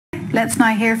Let's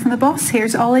now hear from the boss.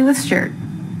 Here's Ollie with Stuart.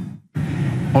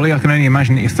 Ollie, I can only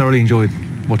imagine that you thoroughly enjoyed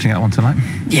watching that one tonight.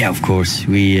 Yeah, of course.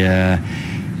 We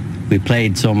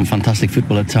played some fantastic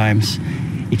football at times.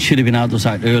 It should have been out of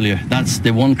sight earlier. That's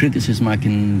the one criticism I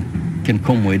can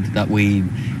come with, that we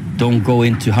don't go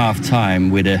into half-time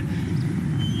with a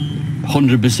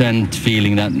 100%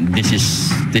 feeling that this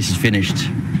is finished.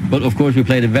 But of course we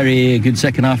played a very good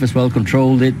second half as well,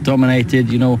 controlled it, dominated.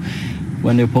 You know,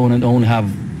 when the opponent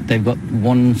they've got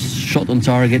one shot on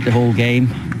target the whole game.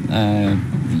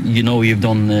 You know, you've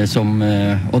done some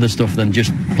other stuff than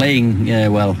just playing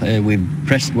well. We've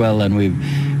pressed well and we've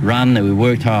ran and we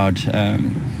worked hard.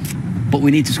 But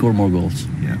we need to score more goals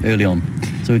early on,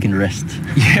 so we can rest.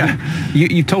 Yeah,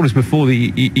 you told us before that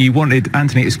you wanted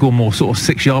Anthony to score more sort of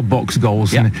 6-yard box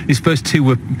goals, and his first two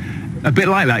were a bit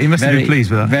like that. You must have been pleased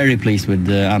with that. Very pleased with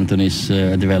Anthony's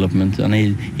development, and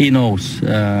he knows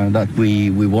that we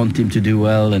want him to do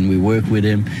well, and we work with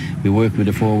him. We work with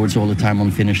the forwards all the time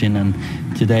on finishing, and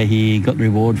today he got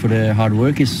reward for the hard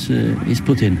work he's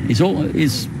put in.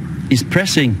 His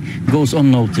pressing goes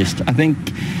unnoticed. I think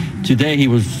today he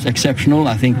was exceptional.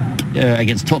 I think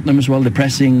against Tottenham as well, the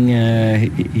pressing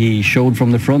he showed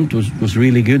from the front was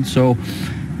really good. So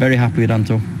very happy with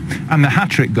Anto. And the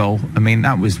hat-trick goal, I mean,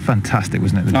 that was fantastic,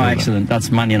 wasn't it? Excellent.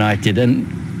 That's Man United. And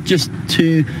just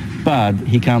too bad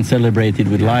he can't celebrate it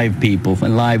with live people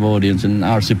and live audience and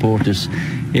our supporters.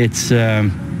 It's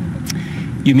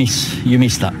you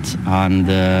miss that, and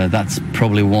that's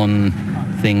probably one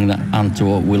thing that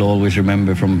Anto will always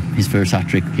remember from his first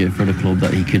hat-trick for the club,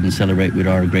 that he couldn't celebrate with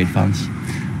our great fans.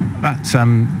 That's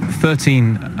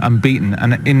 13 unbeaten,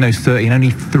 and in those 13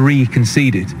 only 3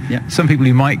 conceded. Yeah. Some people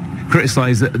who might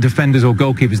criticise defenders or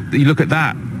goalkeepers, you look at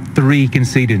that, 3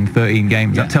 conceded in 13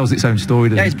 games. That tells its own story,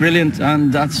 doesn't it? Yeah, it's brilliant,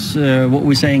 and that's what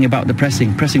we're saying about the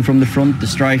pressing from the front, the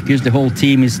strikers, the whole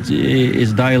team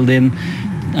is dialed in,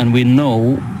 and we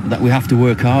know that we have to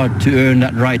work hard to earn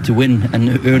that right to win and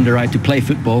earn the right to play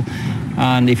football.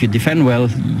 And if you defend well,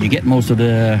 you get most of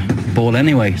the ball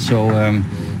anyway. So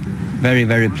very,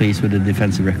 very pleased with the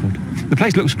defensive record. The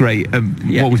place looks great.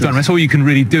 Yeah, what we've done, that's all you can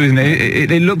really do, isn't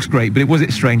it? It looks great, but was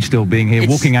it strange still being here,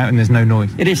 walking out and there's no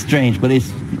noise? It is strange, but it's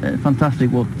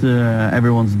fantastic what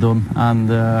everyone's done, and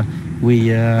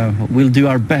we'll do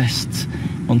our best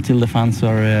until the fans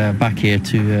are back here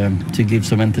to give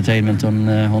some entertainment on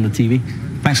the TV.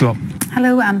 Thanks a lot.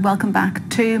 Hello and welcome back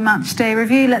to Matchday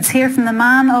Review. Let's hear from the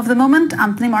man of the moment,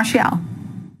 Anthony Martial.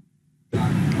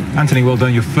 Anthony, well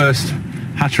done. Your first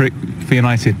hat-trick for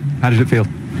United. How did it feel?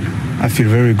 I feel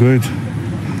very good.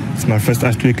 It's my first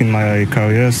hat-trick in my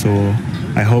career, so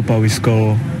I hope I will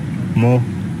score more.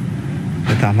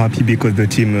 But I'm happy because the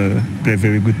team played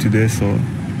very good today, so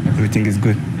everything is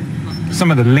good.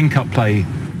 Some of the link-up play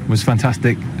was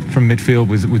fantastic from midfield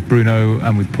with Bruno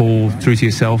and with Paul through to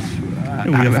yourself.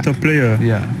 We have a top player,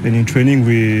 and in training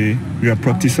we have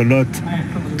practiced a lot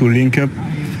to link up.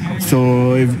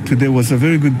 So today was a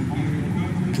very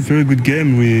good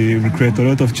game. We create a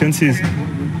lot of chances,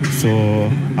 so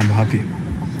I'm happy.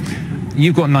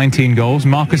 You've got 19 goals.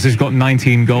 Marcus has got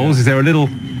 19 goals. Is there a little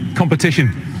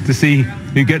competition to see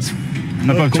who gets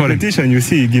above 20? Competition, you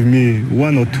see, give me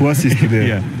 1 or 2 assists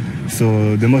today.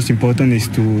 So the most important is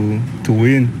to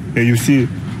win. And you see,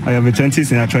 I have a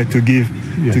chances and I try to give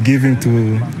him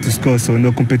to score. So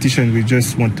no competition. We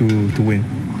just want to win.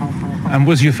 And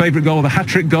was your favourite goal the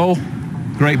hat-trick goal?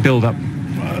 Great build-up.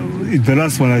 The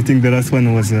last one, I think the last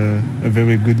one was a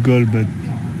very good goal, but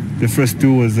the first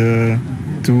 2 was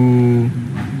 2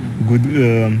 good.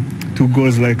 2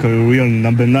 goals like a real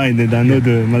number 9, and I know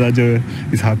the manager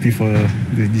is happy for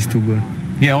these 2 goals.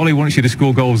 Yeah, Ollie wants you to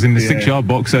score goals in the 6-yard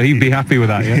box, so he'd be happy with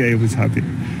that. Yeah, he was happy.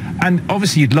 And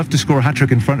obviously you'd love to score a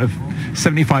hat-trick in front of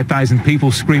 75,000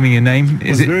 people screaming your name. It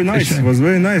was very nice. It was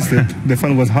very nice. The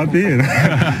fan was happy.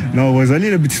 No, it was a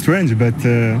little bit strange, but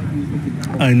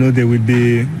I know they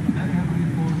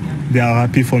are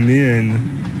happy for me, and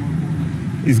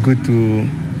it's good to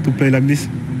play like this.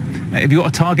 Have you got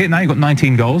a target now? You've got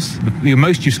 19 goals. The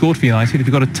most you scored for United. Have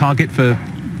you got a target for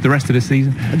the rest of the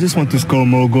season? I just want to score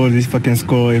more goals. If I can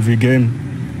score every game,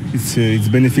 it's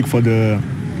benefit for the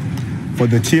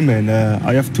team, and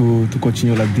I have to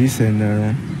continue like this and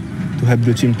to help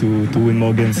the team to win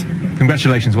more games.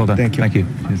 Congratulations, well done. Thank you. Thank you.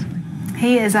 Cheers.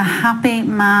 He is a happy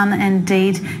man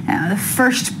indeed. The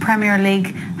first Premier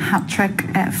League hat-trick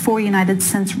for United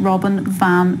since Robin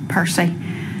van Persie.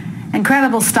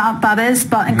 Incredible stat that is,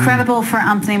 but incredible for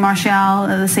Anthony Martial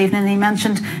this evening. He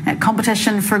mentioned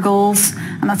competition for goals,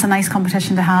 and that's a nice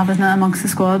competition to have, isn't it, amongst the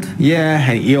squad? Yeah,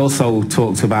 he also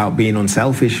talked about being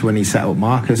unselfish when he set up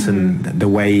Marcus and the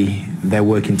way they're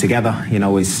working together, you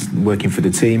know, is working for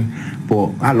the team.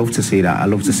 But I love to see that. I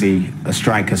love to see a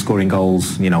striker scoring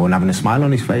goals, you know, and having a smile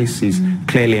on his face. He's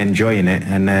clearly enjoying it,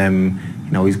 and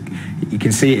you know, you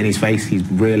can see it in his face. He's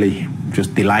really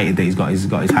just delighted that he's got his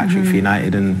hat-trick for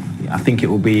United, and I think it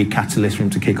will be a catalyst for him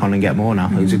to kick on and get more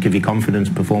now. It'll just give you confidence,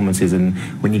 performances, and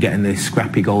when you're getting the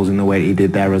scrappy goals in the way that he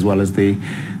did there, as well as the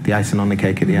icing on the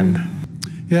cake at the end.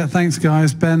 Yeah, thanks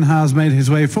guys. Ben has made his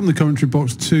way from the commentary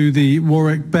box to the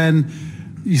Warwick. Ben,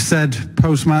 you said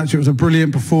post-match it was a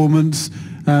brilliant performance.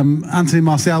 Anthony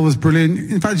Martial was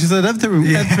brilliant. In fact, you said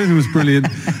everything was brilliant.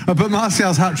 But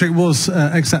Martial's hat-trick was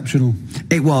exceptional.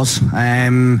 It was.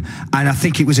 And I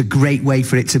think it was a great way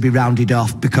for it to be rounded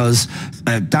off, because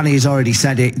Danny has already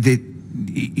said it, that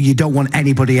you don't want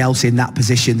anybody else in that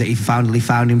position that he finally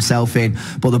found himself in.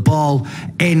 But the ball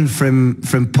in from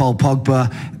Paul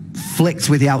Pogba, flicked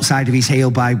with the outside of his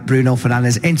heel by Bruno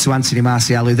Fernandes into Anthony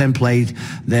Martial, who then played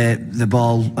the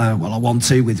ball, a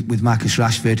 1-2 with Marcus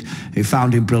Rashford, who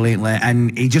found him brilliantly,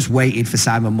 and he just waited for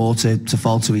Simon Moore to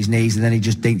fall to his knees, and then he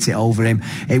just dinked it over him.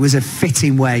 It was a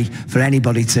fitting way for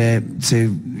anybody to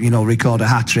you know, record a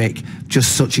hat-trick.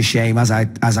 Just such a shame, as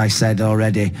I said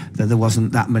already, that there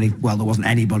wasn't that many, well, there wasn't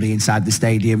anybody inside the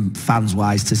stadium,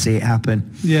 fans-wise, to see it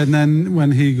happen. Yeah, and then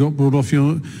when he got brought off,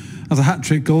 as a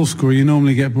hat-trick goal scorer, you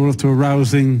normally get brought off to a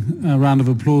rousing round of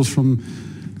applause from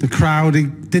the crowd. He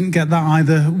didn't get that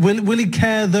either. Will he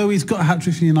care, though? He's got a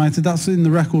hat-trick for United. That's in the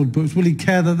record books. Will he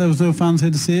care that there was no fans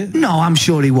here to see it? No, I'm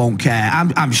sure he won't care.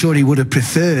 I'm sure he would have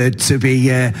preferred to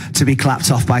be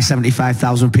clapped off by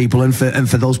 75,000 people, and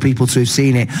for those people to have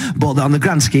seen it. But on the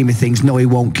grand scheme of things, no, he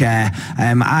won't care.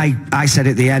 I said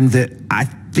at the end that I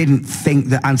didn't think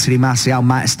that Anthony Martial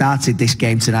might have started this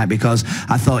game tonight, because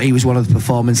I thought he was one of the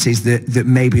performances that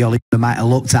maybe Ole might have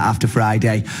looked at after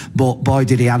Friday. But boy,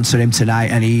 did he answer him tonight,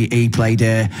 and he played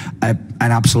an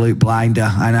absolute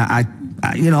blinder. And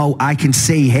I can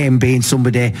see him being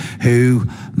somebody who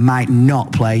might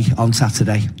not play on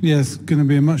Saturday. Yes, going to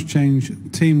be a much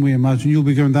changed team, we imagine. You'll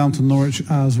be going down to Norwich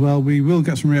as well. We will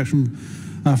get some reaction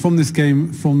from this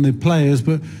game from the players,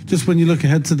 but just when you look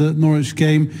ahead to the Norwich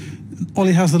game,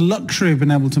 Ollie has the luxury of being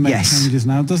able to make changes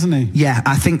now, doesn't he? Yeah,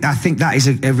 I think that is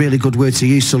a really good word to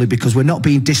use, Sully, because we're not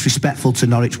being disrespectful to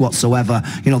Norwich whatsoever.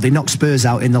 You know, they knocked Spurs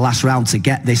out in the last round to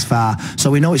get this far, so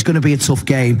we know it's going to be a tough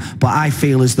game, but I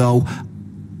feel as though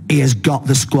he has got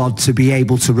the squad to be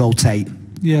able to rotate.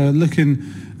 Yeah, looking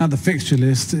at the fixture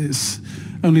list, it's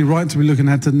only right to be looking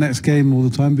ahead to the next game all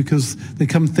the time, because they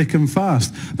come thick and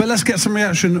fast. But let's get some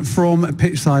reaction from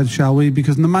pitchside, shall we?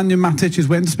 Because Nemanja Matic is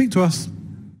waiting to speak to us.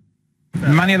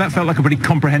 Nemanja, that felt like a pretty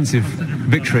comprehensive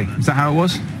victory. Is that how it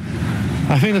was?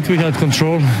 I think that we had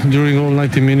control during all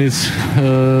 90 minutes.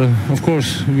 Of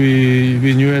course,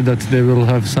 we knew that they will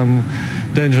have some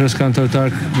dangerous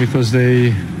counter-attack, because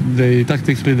they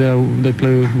tactically they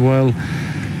play well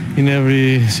in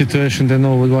every situation. They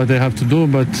know what they have to do,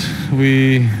 but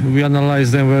we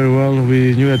analyzed them very well.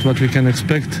 We knew what we can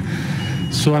expect.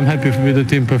 So I'm happy with the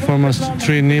team performance.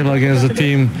 3-0 against the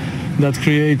team that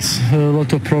creates a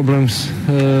lot of problems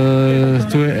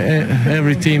to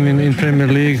every team in Premier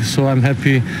League. So I'm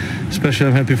happy, especially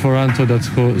I'm happy for Anto that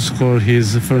scored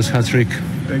his first hat-trick.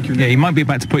 Thank you. Yeah, he might be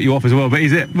about to put you off as well, but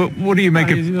what do you make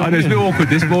of, I know it's a bit awkward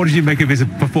this, but what did you make of his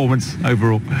performance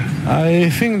overall? I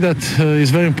think that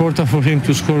it's very important for him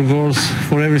to score goals.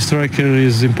 For every striker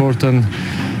is important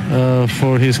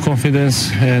for his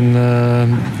confidence, and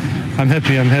I'm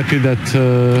happy that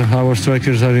our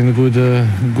strikers are in good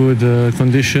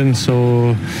condition.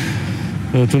 So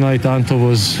tonight Anto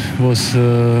was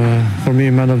for me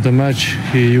man of the match.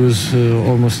 He used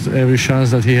almost every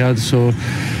chance that he had. So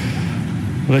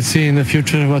let's see in the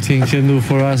future what he can do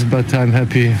for us. But I'm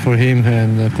happy for him,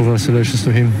 and congratulations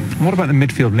to him. What about the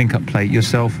midfield link-up play?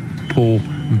 Yourself, Paul,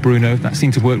 and Bruno. That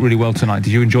seemed to work really well tonight.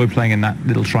 Did you enjoy playing in that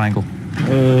little triangle?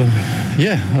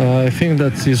 I think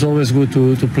that it's always good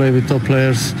to play with top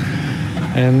players,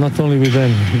 and not only with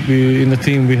them. In the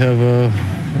team we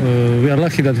are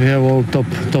lucky that we have all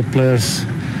top players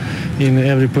in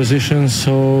every position.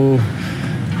 So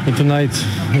tonight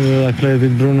I played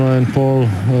with Bruno and Paul.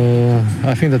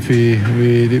 I think that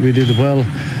we did well.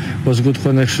 It was good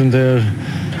connection there.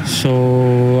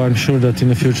 So I'm sure that in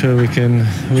the future we can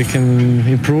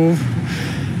improve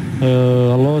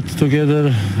a lot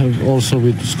together, also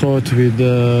with Scott,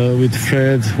 with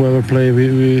Fred, whoever play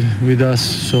with us.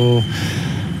 So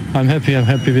I'm happy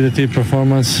with the team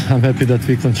performance. I'm happy that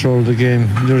we controlled the game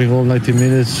during all 90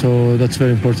 minutes, so that's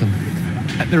very important.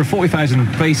 There are 40,000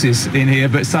 faces in here,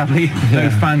 but sadly,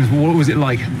 those fans, what was it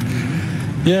like?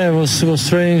 Yeah, it was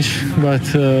strange, but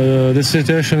the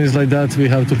situation is like that. We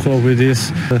have to cope with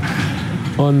this.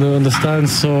 On the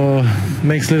stands, so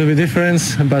makes a little bit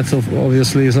difference, but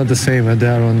obviously it's not the same when they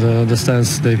are on the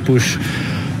stands. They push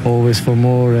always for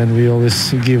more, and we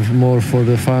always give more for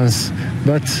the fans.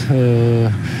 But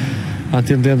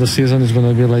until the end of the season, it's going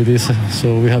to be like this.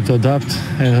 So we have to adapt,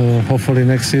 and hopefully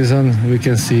next season we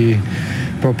can see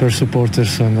proper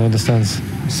supporters on the stands.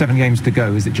 7 games to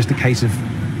go. Is it just a case of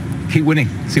keep winning,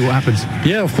 see what happens?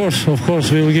 Yeah, of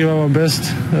course. We will give our best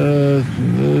to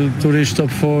reach top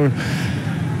 4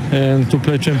 and to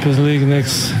play Champions League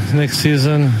next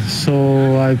season. So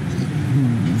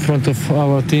in front of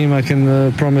our team, I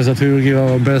can promise that we will give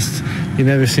our best in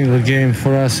every single game.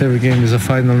 For us, every game is a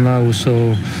final now,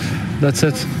 so that's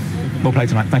it. Well played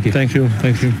tonight. Thank you. Thank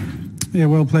you. Yeah,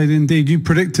 well played indeed. You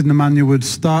predicted Nemanja would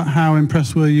start. How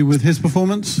impressed were you with his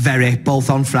performance? Very, both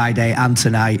on Friday and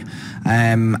tonight.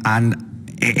 And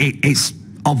it's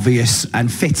obvious and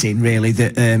fitting, really,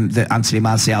 that Anthony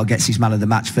Martial gets his man of the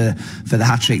match for the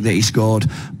hat-trick that he scored.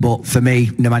 But for me,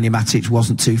 Nemanja Matic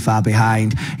wasn't too far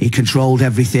behind. He controlled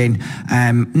everything.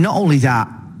 Not only that,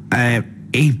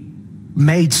 he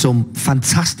made some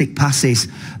fantastic passes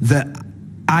that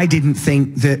I didn't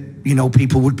think that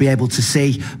people would be able to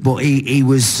see, but he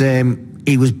was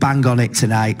bang on it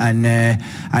tonight,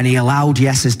 and he allowed,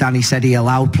 yes, as Danny said, he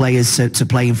allowed players to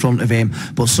play in front of him,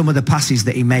 but some of the passes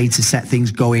that he made to set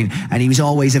things going, and he was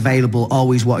always available,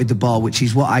 always wanted the ball, which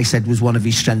is what I said was one of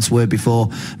his strengths were before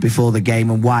the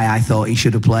game, and why I thought he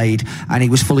should have played, and he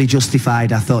was fully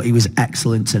justified. I thought he was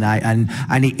excellent tonight, and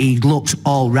he looked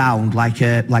all round like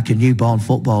a newborn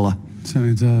footballer.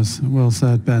 Certainly does. Well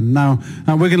said, Ben. Now,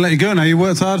 we're going to let you go now. You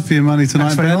worked hard for your money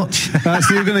tonight, Thanks very Ben. much.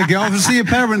 So you're going to go off and see your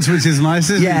parents, which is nice,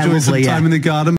 isn't it? Yeah, Enjoy lovely, some time in the garden.